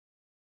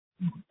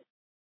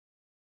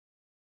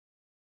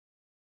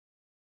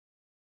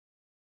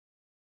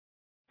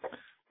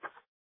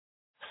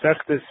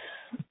Sechtes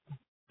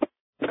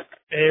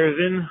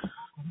Eruvin.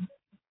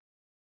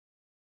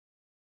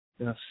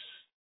 Yes.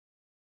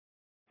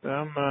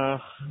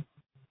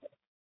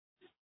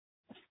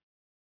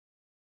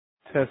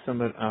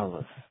 Testament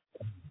Aleph.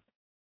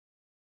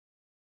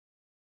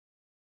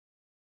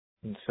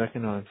 And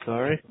second one,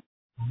 sorry.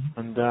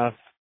 On Daf.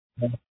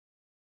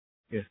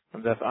 Yes.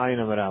 On Daf Ayin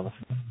Amar Aleph.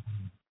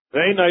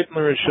 Very night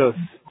Marishos.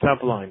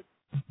 Top line.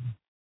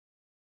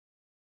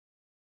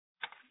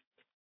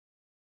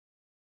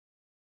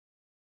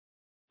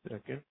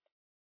 Second.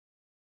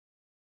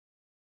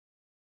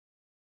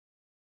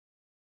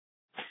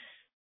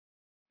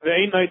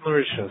 Very night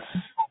Marishos.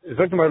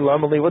 Talking about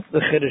Lamali, what's the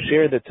chiddush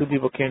here that two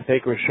people can't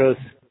take Rishos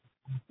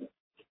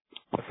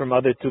from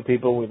other two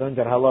people? We learned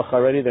that halach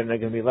already, they're not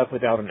going to be left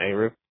without an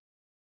Eruv.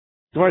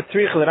 They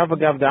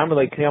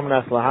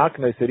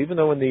said, even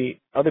though when the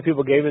other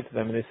people gave it to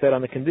them, and they said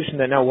on the condition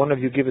that now one of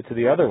you give it to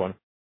the other one,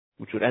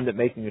 which would end up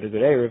making it a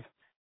good Eruv,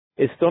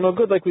 it's still no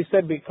good, like we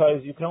said,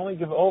 because you can only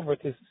give over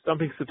to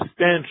something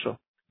substantial.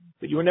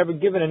 But you were never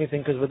given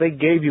anything because what they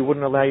gave you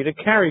wouldn't allow you to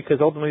carry,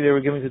 because ultimately they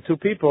were giving to two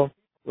people,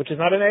 which is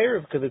not an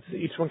Eruv, because it's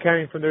each one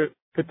carrying from their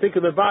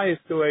particular bias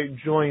to a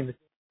joined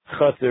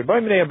Chaser. A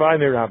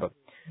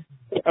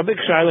big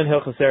Shaila in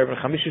Hilchos Eruvin,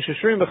 Chamisha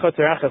Shishrim b'Chaser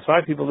Achas,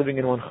 5 people living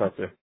in one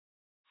Chaser.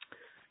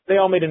 They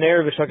all made an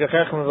Eruv,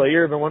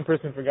 and one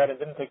person forgot and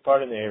didn't take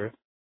part in the Eruv.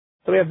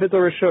 So we have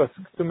Bittul Rishus.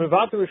 To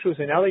Mevatel Rishus,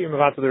 and now that you're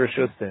Mevatel the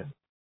Rishus then.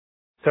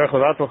 Does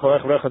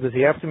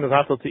he have to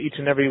Mevatel to each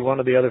and every one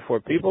of the other 4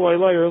 people? Or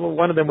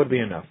one of them would be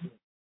enough.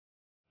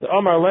 The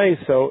Omar Lei,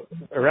 so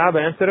Rabbi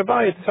answered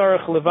Abai,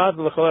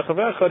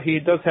 he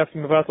does have to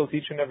Mevatel to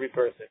each and every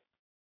person.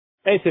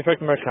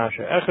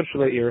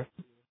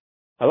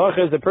 Allah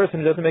is the person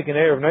who doesn't make an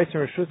Eruv, nice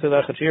and Rishus,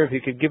 if he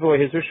could give away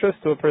his Rishus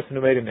to a person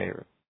who made an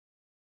Eruv.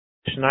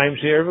 Shnaim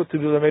she'ervu, 2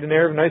 people that made an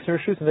Eruv, nice and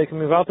Rishus, and they can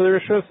move out to the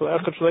Rishus, so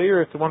echad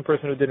shle'ir, it's the one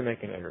person who didn't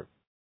make an Eruv.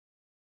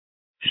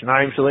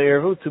 Shnaim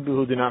she'ervu, 2 people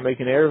who did not make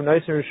an Eruv,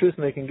 nice and Rishus,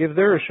 and they can give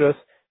their Rishus.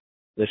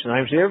 The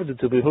Shnaim she'ervu, the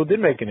 2 people who did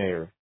make an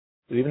Eruv.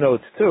 So even though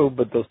it's 2,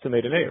 but those 2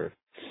 made an Eruv.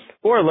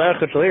 Or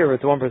le'echad shle'ir,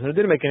 it's the one person who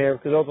didn't make an Eruv,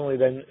 because ultimately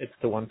then it's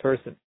the one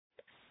person.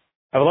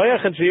 Aval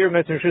echad she'ervu,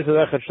 nice and Rishus,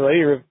 le'echad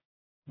shle'ir,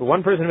 but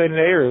one person made an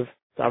Eruv,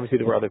 so obviously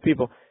there were other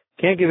people,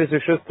 can't give his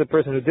Rishus to the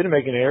person who didn't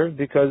make an Eruv,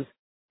 because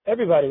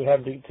everybody would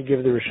have to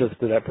give the Rishus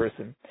to that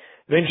person.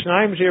 Or 2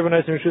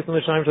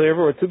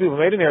 people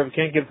made an Eruv,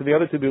 can't give to the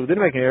other 2 people who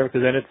didn't make an Eruv,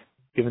 because then it's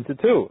given to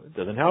 2. It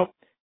doesn't help.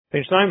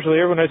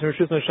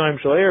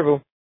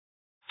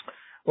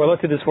 Or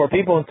let's say there's 4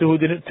 people, and 2 of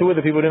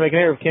the people who didn't make an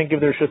Eruv can't give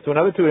their Rishus to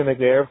another 2 who didn't make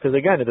the Eruv, because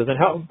again, it doesn't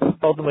help.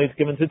 Ultimately, it's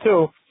given to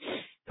 2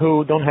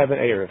 who don't have an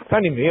Eruv.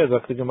 What do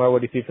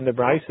you see from the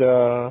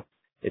Brisa?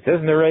 It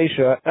says in the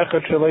Reisha,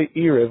 Echad Shalei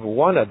Erev,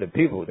 one of the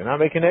people who did not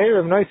make an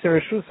Erev,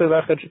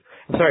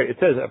 it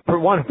says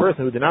one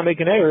person who did not make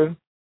an Erev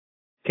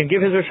can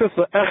give his Rishus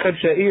Echad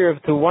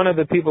She'erev to one of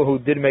the people who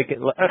did make it,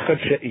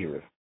 Echad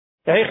She'erev.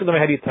 How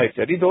do you type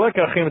that?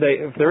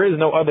 If there is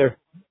no other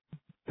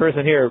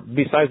person here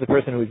besides the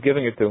person who he's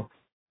giving it to,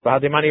 who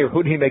did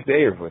he make the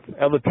Erev with?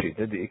 Elipshi,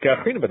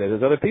 but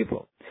there's other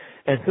people.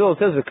 And still it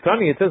says,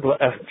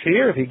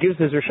 if he gives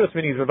his Rishus,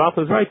 meaning he's about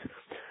his rights,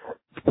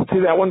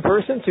 to that one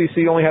person, so you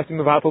see you only have to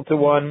move out to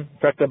one,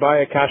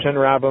 Frektabaya, Kasha, and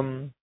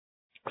Rabbim,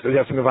 so you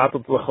have to move out to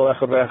L'chol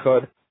Echad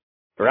V'Echad.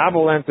 Rabbi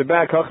will answer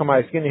back,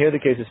 Hachamai Skin, here the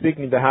case is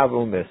speaking to have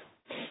Umis.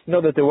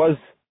 Know that there was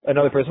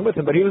another person with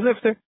him, but he was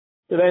Nifter.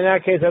 So then in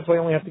that case, that's why you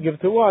only have to give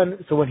it to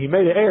one, so when he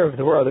made an Erev,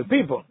 there were other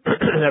people,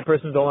 and that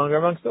person is no longer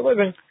amongst the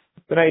living,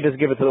 so now you just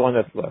give it to the one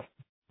that's left.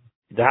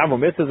 The have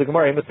Umis is the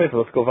Gemara, let's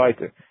go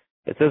weiter.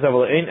 It says,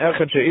 Aval Ein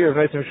Echad She'erev,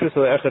 Neis Mishus,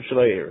 Echad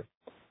She'erev.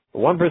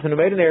 One person who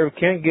made an Eruv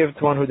can't give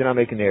to one who did not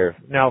make an Eruv.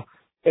 Now,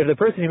 if the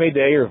person he made the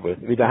Eruv with,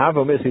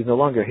 Vidahava Miss, he's no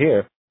longer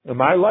here, in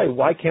my life,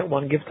 why can't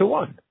one give to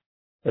one?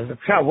 As the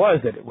shot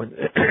was that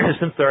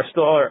since there are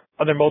still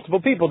other multiple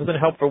people, it doesn't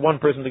help for one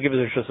person to give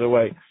his Rishus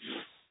away.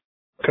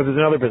 Because there's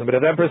another person. But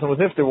if that person was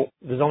Nifter,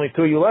 there's only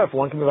 2 you left,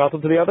 one can move out to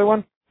the other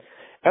one.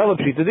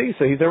 Elapshi to these,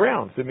 so he's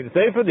around. So I mean, to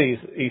say for these,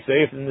 he's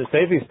safe, and the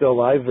safe he's still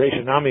alive,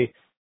 Reishanami,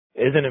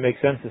 isn't it make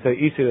sense to say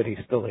Isi that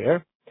he's still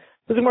here?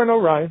 There's no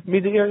right. So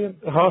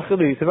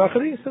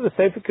the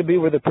Sefer could be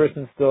where the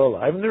person's still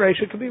alive, and the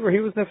Reisha could be where he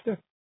was Nifter.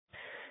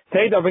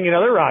 Tate, I'll bring you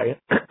another right,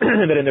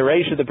 that in the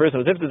Reisha the person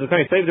was Nifter. So can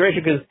you save the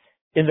Reisha? Because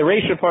in the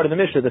Reisha part of the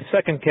Mishnah, the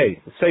second case,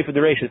 the Sefer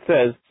the Reisha, it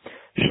says,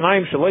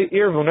 Shnaim Shalei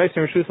Irvu,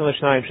 Neisim Rishus, and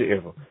Shnaim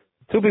She'irvu.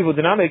 2 people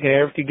did not make an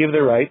Erev, could give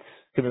their rights,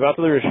 could move out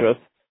to the Rishus,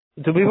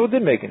 and 2 people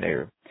did make an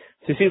Erev.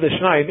 So you see the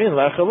Shnaim in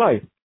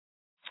Lachalai.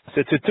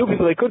 So to 2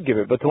 people they could give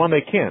it, but to one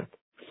they can't.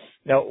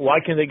 Now, why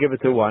can't they give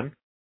it to one?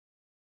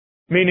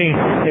 Meaning,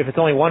 if it's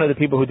only one of the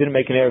people who didn't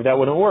make an Erev, that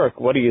wouldn't work.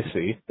 What do you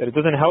see? That it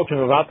doesn't help him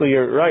about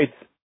your rights.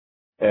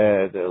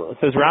 It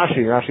says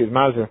Rashi is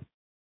Mazer.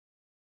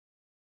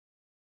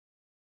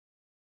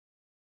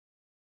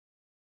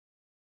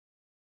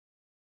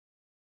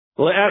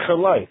 Le'echad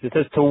life. It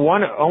says to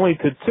one, only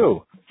to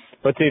 2.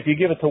 But if you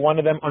give it to one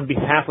of them on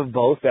behalf of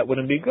both, that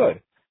wouldn't be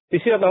good. You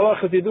see, the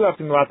halachas you do have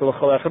to mevatel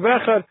l'chol echad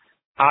v'echad.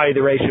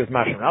 The ratio is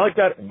mashma. I like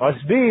that. It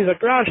must be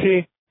Zak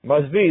Rashi.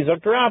 Must be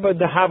Zak Rabba.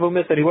 The havu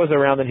mit that he was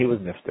around and he was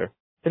nifter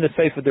in the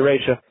safe of the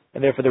ratio,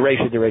 and therefore the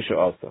ratio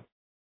also.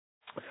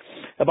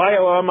 Abaya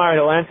Omar,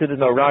 he'll answer there's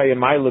no raya in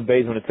my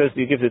beis when it says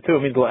you give the two.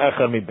 It means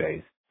l'echad mi beis.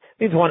 It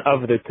means one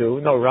of the two.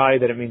 No raya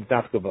that it means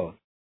dafka both.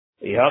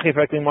 Yachi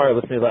affecting more.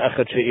 Listen to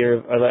l'echad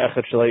she'irav or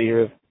l'echad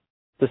she'irav.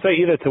 To say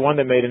either to one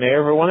that made an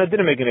error or one that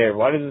didn't make an error.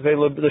 Why does it say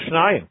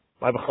l'shnayim?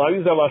 My b'chal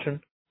use that lashon.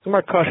 Some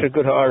more kasha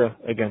good ha'ara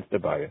against the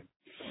Abaya.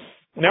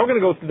 Now we're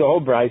going to go through the whole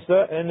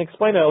brisa and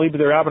explain a little bit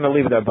the Rabba and a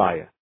little bit the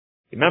Abaya.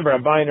 Remember,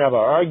 Abaya and Rabba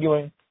are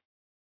arguing.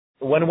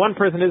 When one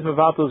person is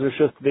mevatel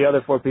reshus to the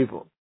other four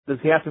people, does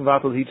he have to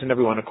mevatel each and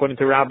every one? According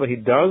to Rabba, he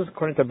does.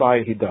 According to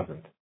Abaya, he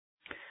doesn't.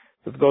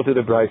 Let's go through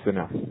the brisa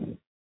now.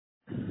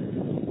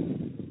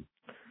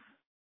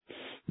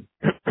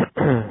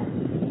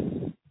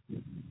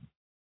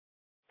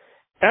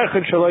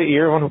 Echad shalai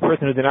ir, one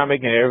person who did not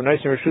make an error. Nice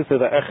and reshus the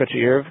echad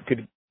she'ir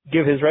could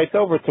give his rights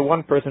over to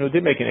one person who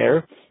did make an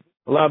error.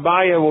 La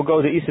Abaya will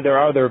go to Isa, there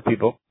are other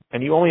people,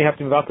 and you only have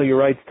to mevatel your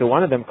rights to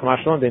one of them. This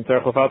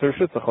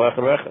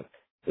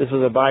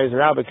was Abaya's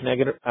Rabba,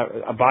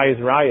 Abaya's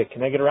Raya,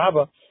 Keneged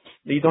Rabba,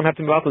 that you don't have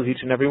to mevatel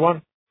each and every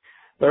one.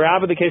 The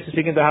Rabba, the case of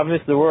speaking to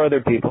Havnis, there were other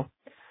people.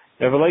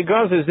 We don't,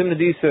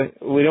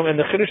 in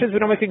the Chiddushes, we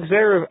don't make a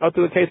gzera out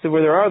to a case of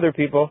where there are other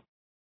people,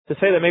 to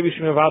say that maybe you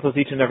should mevatel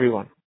each and every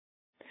one.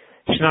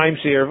 Shnaim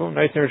she'irvu,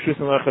 nice and reshus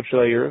and lechad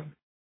sh'la.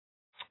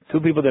 Two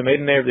people that made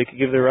an error, they could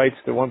give their rights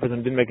to one person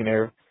who didn't make an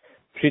error.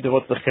 Shita,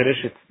 what's the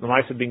chiddush? It's the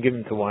mice being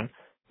given to one.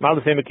 Mal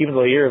the same even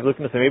the year of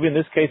looking to say maybe in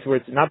this case where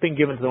it's not being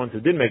given to the ones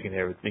who did make an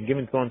error, it's being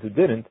given to the ones who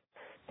didn't.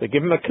 So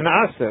give him a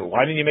knas.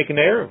 Why didn't you make an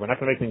error? We're not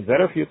going to make things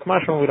better for you.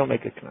 Kamashon, we don't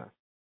make a knas.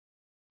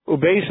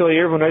 Ubei shel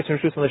yirvu nice and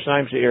reshus and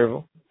l'shnayim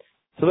she'irvu.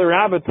 So the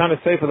Rabbi trying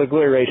to say for the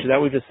glory ratio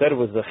that we just said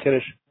was the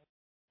chiddush.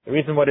 The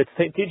reason what it's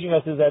teaching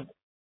us is that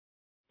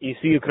you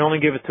see you can only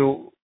give it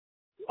to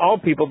all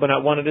people, but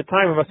not one at a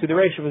time. It must be the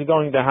ratio was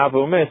going to have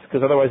a miss,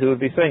 because otherwise it would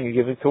be saying you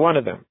give it to one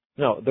of them.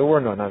 No, there were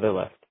none. Now they're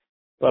left.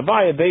 The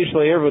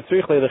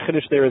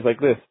chiddush there is like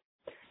this: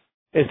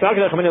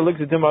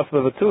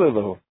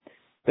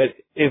 that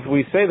if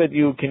we say that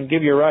you can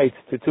give your rights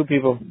to two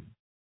people,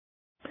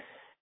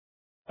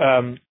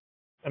 I'm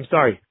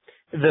sorry.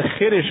 The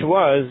chiddush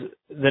was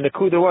the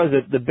nekuda was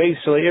that the base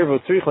the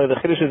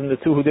chiddush is in the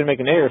two who didn't make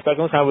an error. So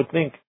I would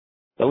think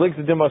the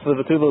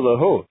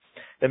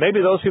that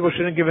maybe those people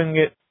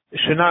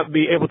should not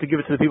be able to give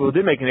it to the people who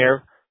did make an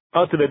error,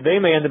 also that they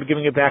may end up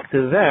giving it back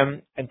to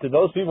them, and to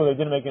those people that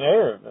didn't make an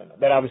error.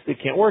 That obviously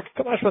can't work.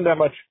 Come on, that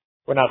much.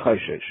 We're not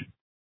chayshish.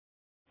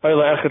 What's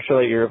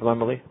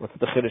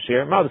the chiddush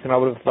here? I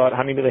would have thought,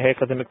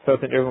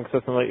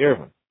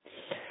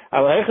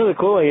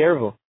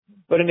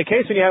 but in the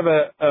case when you have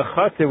a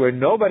chatzir where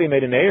nobody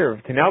made an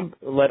error, to now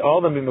let all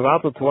of them be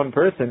mevatel to one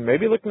person,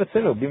 maybe look in the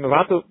sinu, be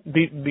mevatel,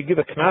 give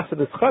a knas to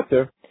this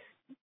chatzir,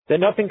 then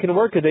nothing can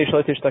work today.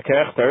 Because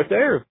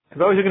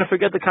always you're going to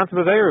forget the concept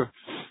of Eruv.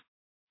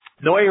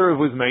 No Eruv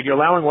was made. You're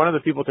allowing one of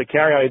the people to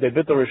carry out the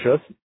Bittul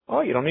Rishus.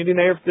 Oh, you don't need an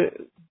Eruv.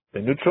 The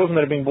new children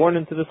that are being born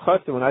into this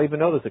Chatzah will not even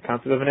know there's a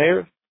concept of an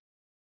Eruv.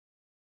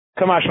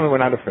 Come on, we're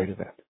not afraid of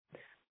that.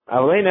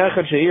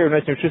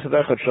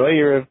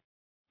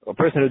 A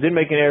person who did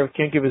make an Eruv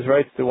can't give his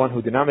rights to one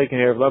who did not make an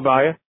Eruv.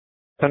 Labaya.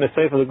 Kind of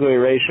say for the Guli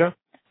Reisha.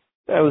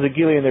 That was a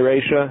Gili in the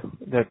Reisha.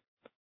 That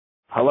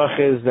halach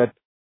is that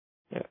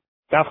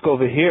Dafka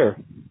over here,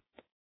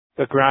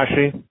 the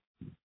Rashi.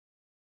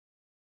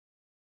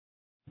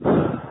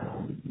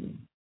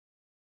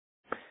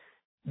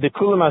 The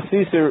Kulam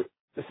Asisir,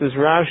 this is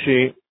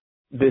Rashi,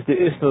 this the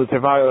Isnu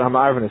Tevayo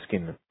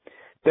Hamarvaniskin.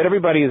 That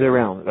everybody is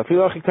around. The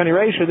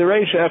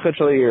Reisha Echad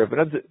Shalir.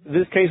 But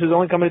this case is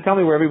only coming to tell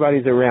me where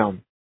everybody's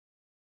around.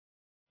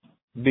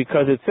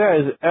 Because it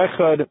says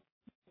Echad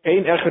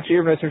Ein Echad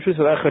Sheir V'Nesr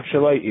Echad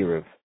Shalai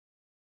Iriv.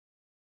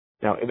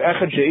 Now, if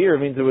Echad Sheir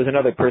means there was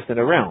another person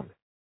around.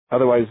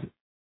 Otherwise,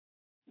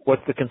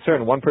 what's the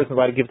concern? One person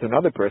allowed to give to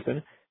another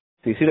person.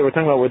 So you see that we're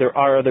talking about where there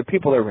are other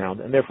people around,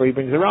 and therefore he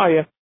brings a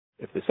raya.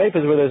 If the safe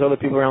is where there's other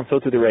people around, so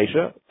to the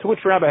Reisha. To which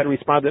Rabbi had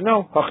responded,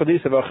 no,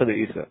 hachadisa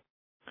v'achadisa.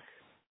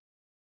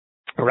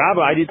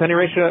 Rabbi, I did Tani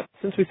Reisha,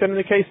 since we said in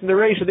the case in the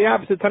Reisha, the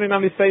opposite, Tani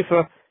Nami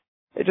Seifa,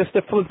 it's just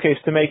a flip case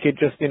to make it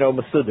just,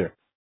 Masudr,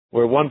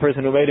 where one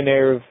person who made an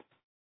Eruv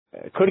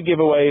could give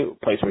away,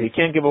 a place where he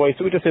can't give away,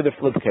 so we just say the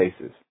flip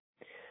cases.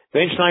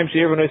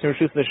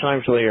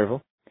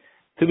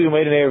 Two people who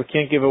made an Eruv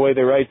can't give away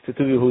their rights to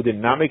two people who did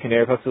not make an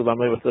Eruv.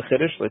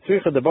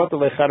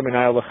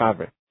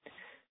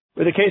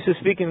 Where the case is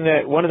speaking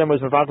that one of them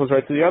was Mavatal's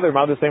right to the other,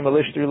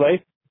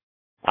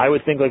 I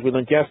would think, like we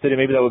learned yesterday,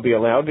 maybe that would be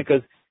allowed,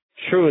 because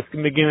true, it's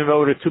going to be given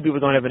over to two people who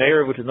don't have an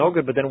Eruv, which is no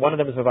good, but then one of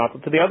them is Mavatal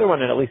to the other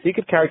one, and at least he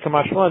could carry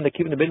Kamashma, and they're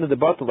keeping the bit of the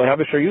bottle. They have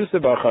a Shar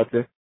Yusuf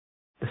Ba'achatzer.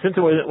 Since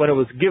when it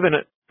was given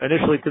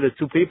initially to the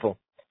two people,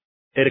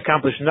 it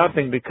accomplished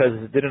nothing because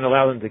it didn't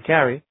allow them to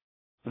carry.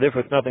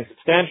 Therefore, it's nothing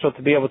substantial.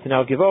 To be able to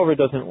now give over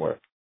doesn't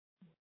work.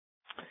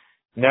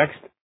 Next,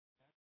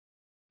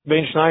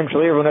 Bein Shnaim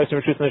Shalirvu,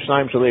 Nesim Rishus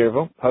Shnaim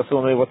Shalirvu.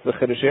 Hasul, what's the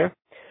Chiddush here?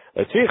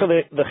 The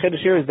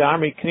Chiddush here is the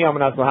Army Kniyam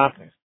and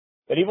Azlahachnis.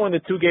 That even when the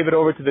two gave it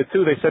over to the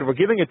two, they said, we're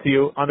giving it to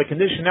you on the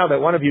condition now that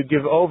one of you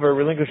give over,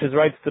 relinquishes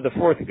rights to the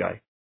fourth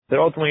guy. That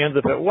ultimately ends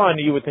up at one.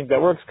 You would think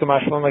that works,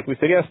 Kamashman, like we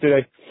said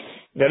yesterday.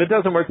 That it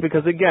doesn't work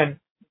because, again,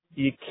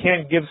 you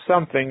can't give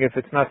something if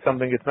it's not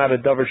something, it's not a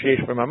davar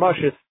sheish for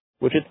mamashis,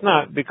 which it's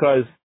not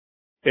because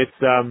it's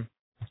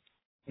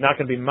not going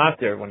to be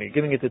matir. When you're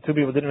giving it to two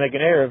people who didn't make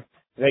an erev,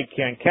 they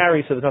can't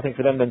carry, so there's nothing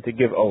for them then to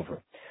give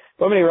over.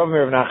 So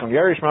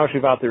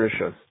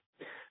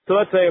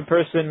let's say a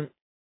person,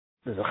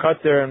 there's a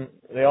chater, and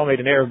they all made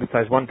an erev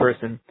besides one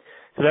person.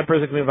 So that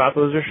person can be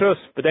mevatel his rishus,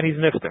 but then he's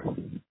nifter.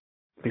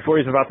 Before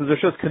he's mevatel his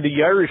rishus, can the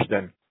yarish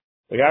then?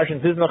 The yarish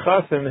is his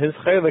nachasim, his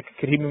chelik,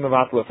 could he be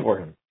mevatel for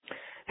him?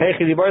 Do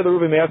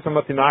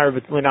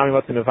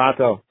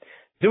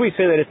we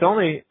say that it's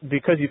only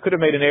because you could have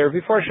made an erev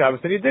before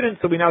Shabbos and you didn't,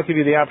 so we now give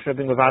you the option of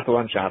being mevatel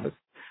on Shabbos?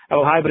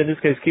 But in this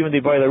case, but in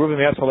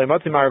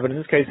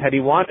this case, had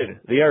he wanted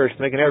the Yerush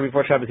to make an erev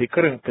before Shabbos, he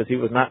couldn't because he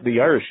was not the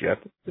Yerush yet.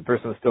 The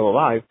person was still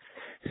alive.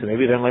 So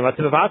maybe then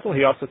mevatel,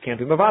 he also can't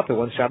be mevatel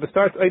once Shabbos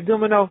starts. I do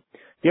know.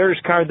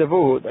 Yerush kar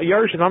davu.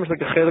 Yerush is almost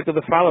like a chelik of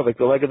the father, like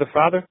the leg of the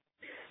father.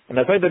 And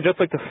that's why just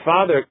like the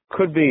father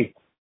could be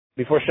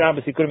before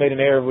Shabbos, he could have made an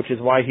erev, which is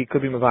why he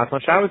could be mevatel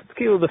on Shabbos. It's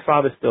kilo, the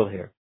father's still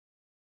here.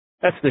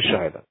 That's the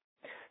shayla.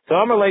 So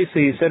Amar Leisi,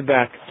 he said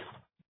back,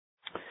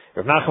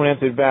 Rav Nachman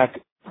answered back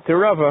to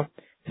Rava,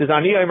 he says,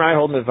 Ani I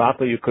hold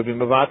mevatel, you could be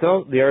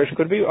mevatel, the Yerush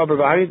could be, aber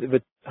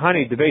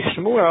honey, the Beis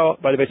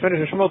Shmuel, by the Beis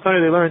Shmuel,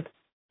 they learned,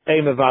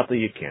 mevatel,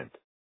 you can't.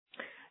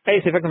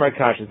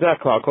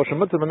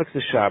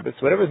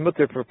 Whatever is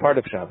mutter for part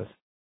of Shabbos.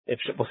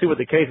 We'll see what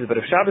the case is, but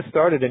if Shabbos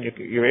started and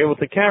you're able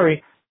to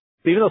carry,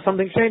 even though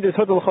something changes,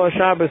 the whole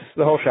Shabbos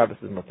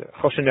is mutter.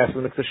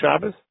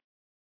 Shabbos,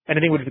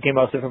 anything which became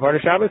also for part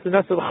of Shabbos, and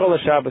that's the Chol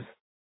Shabbos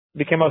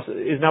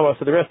is now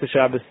also the rest of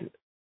Shabbos.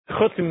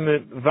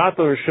 Chutzim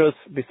vatel rishus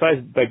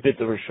besides by bit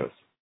of rishus.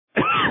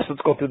 So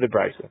let's go through the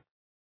brayso.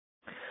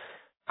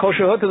 Kol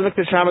shehut the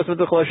mikdash Shabbos with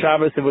the Chol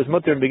Shabbos. It was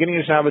mutter in the beginning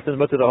of Shabbos and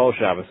mutter the whole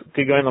Shabbos.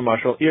 Kigayin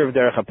lamashal erev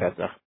derech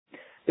haPesach.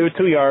 There were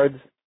 2 yards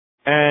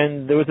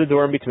and there was a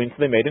door in between, so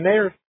they made an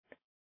erev.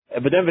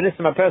 But then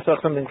v'nistam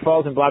haPesach, something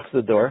falls and blocks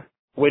the door,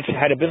 which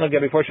had it been like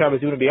that before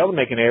Shabbos, you wouldn't be able to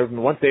make an erev.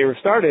 And once the erev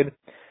started,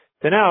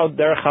 so now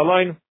derech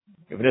halayin,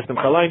 v'nistam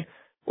halayin,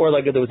 or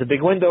like there was a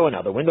big window and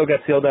now the window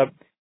gets sealed up.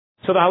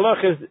 So the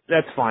halach is,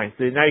 that's fine.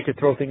 So now you can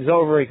throw things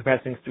over, you can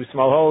pass things through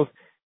small holes.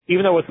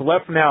 Even though what's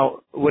left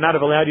now would not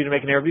have allowed you to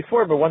make an erev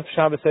before, but once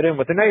Shabbos set in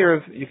with an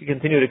erev, you can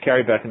continue to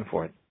carry back and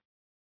forth.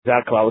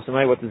 Zakla,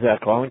 what does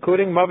that call?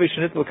 Including mavi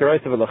shenitzel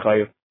karayis of a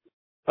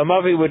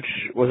mavi which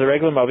was a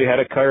regular mavi, had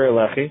a kari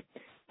lechi,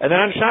 and then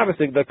on Shabbos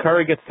the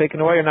kari gets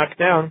taken away or knocked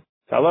down.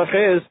 The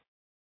halach is,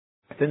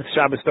 since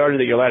Shabbos started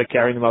that you're allowed to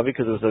carry the mavi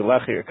because it was a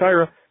lechi or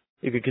kari,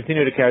 you can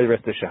continue to carry the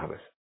rest of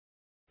Shabbos.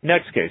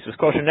 Next case was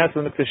kosher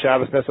netzel mikdash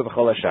Shabbos netzel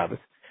v'chol Shabbos.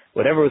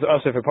 Whatever was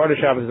also for part of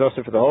Shabbos is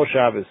also for the whole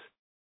Shabbos.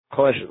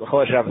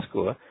 Chol Shabbos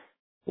kula.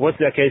 What's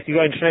that case? You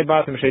go in shnei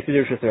batim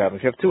sheitidir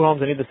sheserabbos. You have 2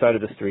 homes on either side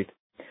of the street.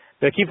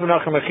 They keep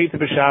nachem achita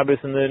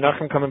b'Shabbos, and the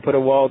nachem come and put a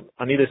wall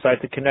on either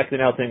side to connect it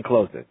out to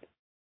enclose it.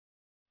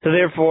 So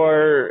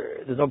therefore,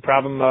 there's no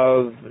problem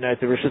of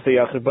it's a rishus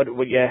yachid. But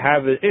what you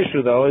have an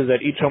issue though is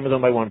that each home is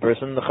owned by one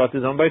person, the chut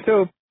is owned by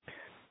 2.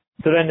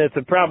 So then it's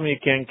a problem you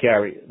can't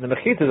carry. The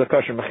mechita is a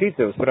kosher mechita.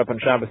 It was put up on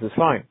Shabbos is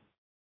fine.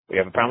 We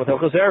have a problem with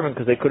Hilchos Eruvin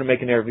because they couldn't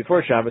make an erev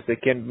before Shabbos. They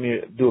can't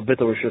do a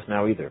bittul rishus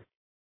now either.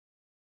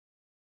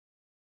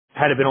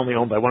 Had it been only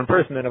owned by one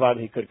person, then about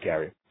he could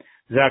carry.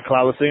 Zak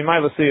klal so you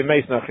might see a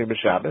mace nachri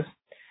b'Shabbos.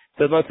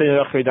 So let's say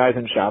nachri dies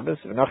in Shabbos.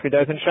 If nachri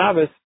dies in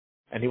Shabbos,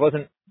 and he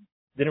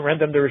didn't rent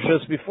them the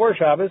rishus before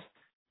Shabbos.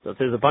 So if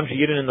there's a bunch of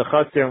yidden in the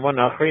chutzner and one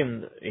nachri,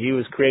 and he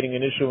was creating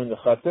an issue in the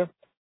chutzner.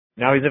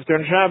 Now he's nifter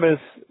in Shabbos,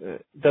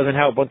 doesn't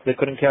help. Once they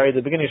couldn't carry at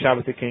the beginning of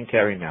Shabbos, they can't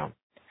carry now.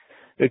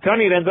 The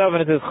Tani ends up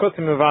and it says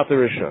chutzim mevatel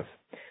rishus.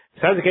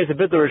 So that's the case of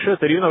bittul rishus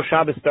that even though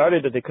Shabbos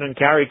started, that they couldn't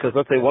carry because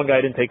let's say one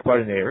guy didn't take part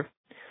in the erev,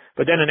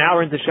 but then an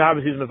hour into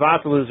Shabbos he's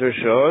mevatel his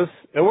rishus,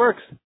 it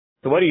works.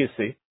 So what do you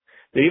see?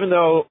 That even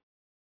though,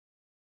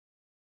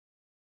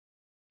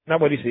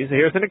 not what do you see? So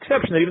here's an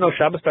exception that even though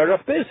Shabbos started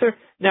off b'Isser,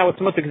 now it's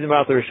mutter because he's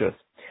mevatel rishus.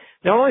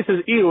 Now, only says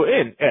iu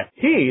in.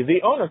 He,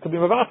 the owner, could be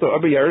mevatel. Or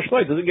Yerush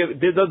Light doesn't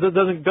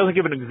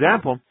give an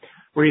example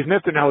where he's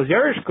nifter. Now his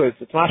Yerush could.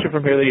 It's mashing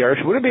from here that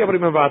Yerush wouldn't be able to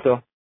be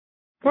mevatel.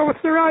 Well,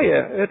 what's the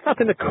raya? It's not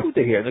the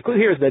nekuda here. The nekuda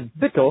here is that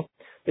bittul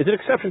is an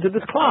exception to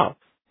this klal.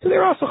 So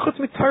they're also chutz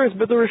mitaris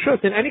bittul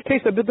rishus. In any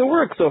case, that bittul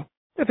works. So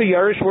if a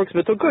Yerush works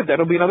bittul good,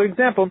 that'll be another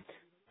example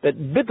that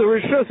bittul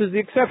rishus is the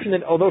exception.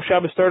 That although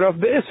Shabbos started off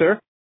be'isser,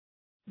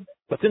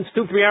 but since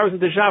 2-3 hours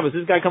into Shabbos,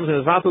 this guy comes in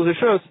as mevatel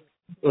rishus.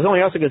 It was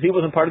only also because he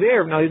wasn't part of the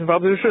erev. Now he's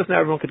involved in the rishus. Now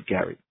everyone could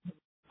carry.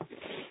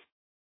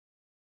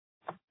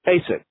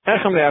 One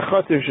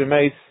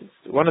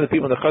of the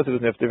people in the chassid was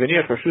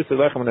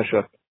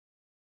nifter.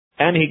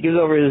 And he gives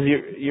over his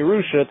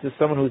Yerusha to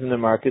someone who's in the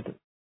market.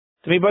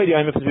 To me, by the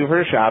time if it's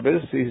before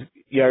Shabbos,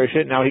 yarish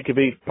it, now he could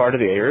be part of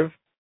the Erev.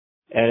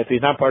 And if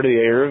he's not part of the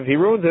Erev, he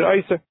ruins it.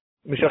 Isa.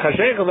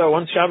 Mishachasheicha, though,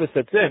 once Shabbos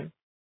sets in,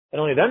 and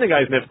only then the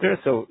guy's nifter,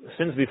 so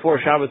since before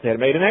Shabbos they had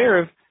made an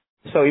Erev,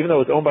 so even though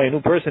it's owned by a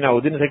new person now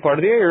who didn't take part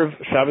of the Erev,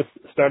 Shabbos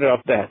started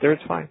off the Heter,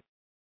 it's fine.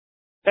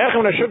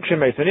 So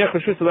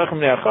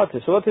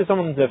let's say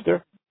someone's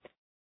nifter,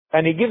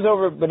 and he gives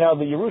over, but now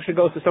the Yerusha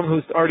goes to someone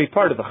who's already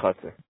part of the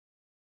Chatzar.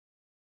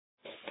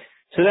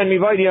 So then,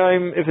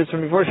 if it's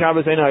from before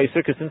Shabbos,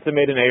 because since they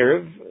made an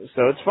Erev,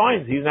 so it's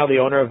fine. He's now the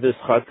owner of this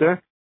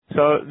Chatzar,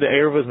 so the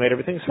Erev was made,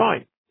 everything's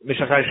fine.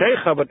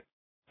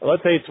 But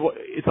let's say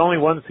it's only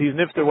once he's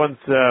nifter, once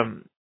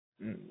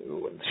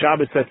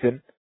Shabbos sets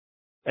in,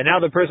 and now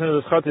the person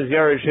of the Chatzar is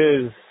Yarish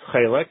his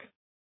Chelek,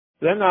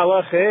 then the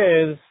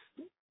halacha is,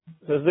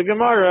 says the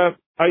Gemara,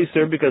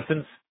 Iser, because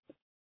since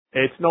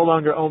it's no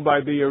longer owned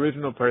by the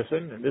original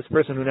person, and this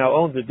person who now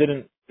owns it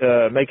didn't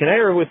make an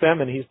error with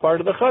them, and he's part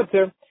of the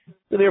Chatzar,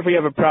 so therefore you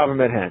have a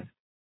problem at hand.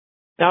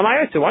 Now, my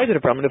answer, why is it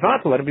a problem?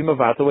 Let him be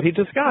Mavato what he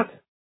just got.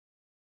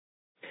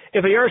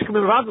 If a Yerush can be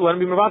Mavato, let him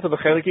be Mavato the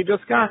Chelik he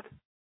just got.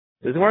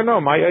 There's more no,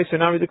 my Iser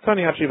Nami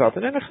Diktani Achivato.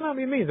 And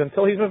Nechnami means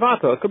until he's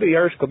Mavato. It could be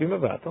Yerush, could be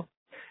Mavato.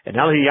 And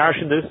now that he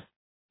Yerush in this,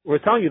 we're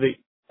telling you that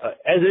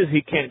as is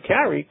he can't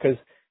carry, because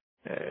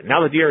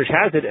now that the Yerush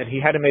has it, and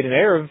he hadn't made an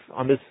Erev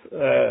on this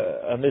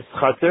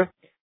Chatzar,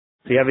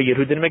 so you have a Yid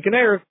who didn't make an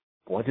Erev.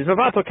 Once he's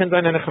Mavato, Ken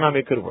Zayin and Nechnami,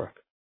 it could work.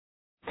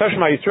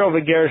 Tashma Yisrael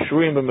v'ger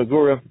Shurim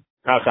b'Megura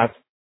Achatz.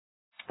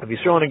 If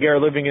Yisrael and a ger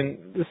living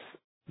in this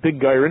big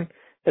geirin,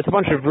 it's a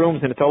bunch of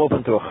rooms and it's all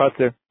open to a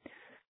chatzar.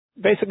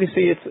 Basically,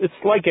 see, it's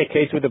like a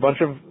case with a bunch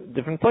of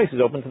different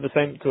places open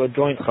to a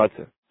joint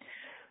chatzar.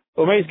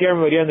 Umeis ger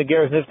and the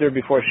ger is nifter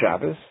before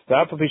Shabbos.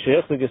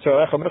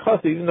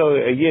 Even though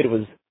a yid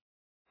was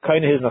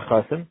kind of his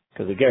nachasim,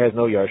 because the ger has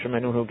no yarshim,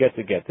 anyone who gets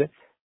it gets it.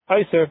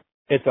 Iser,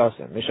 it's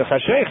awesome. If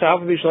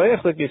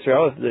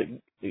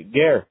the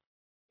ger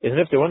is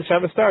nifter once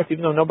Shabbos starts,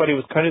 even though nobody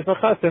was kind of his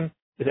nachasim,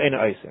 it's ein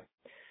iser.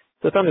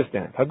 So let's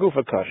understand.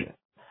 Hagufa kasha.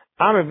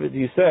 Amr,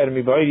 you said,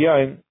 you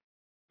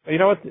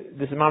know what?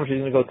 This is Mamash is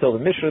going to go till the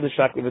Mishra, the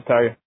Shakli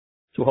V'Tayr.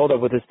 So hold up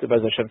with this to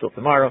Bez Hashem till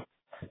tomorrow.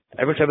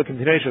 Everyone should have a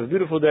continuation of a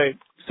beautiful day.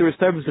 Surah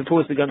Terbus and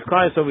Fuas against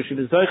Christ, so we should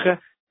be Zeiche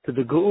to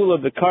the Geula,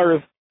 the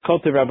Karev, Kol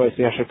Rabbi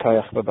Yasher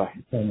Kayach.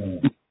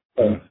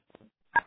 Bye-bye.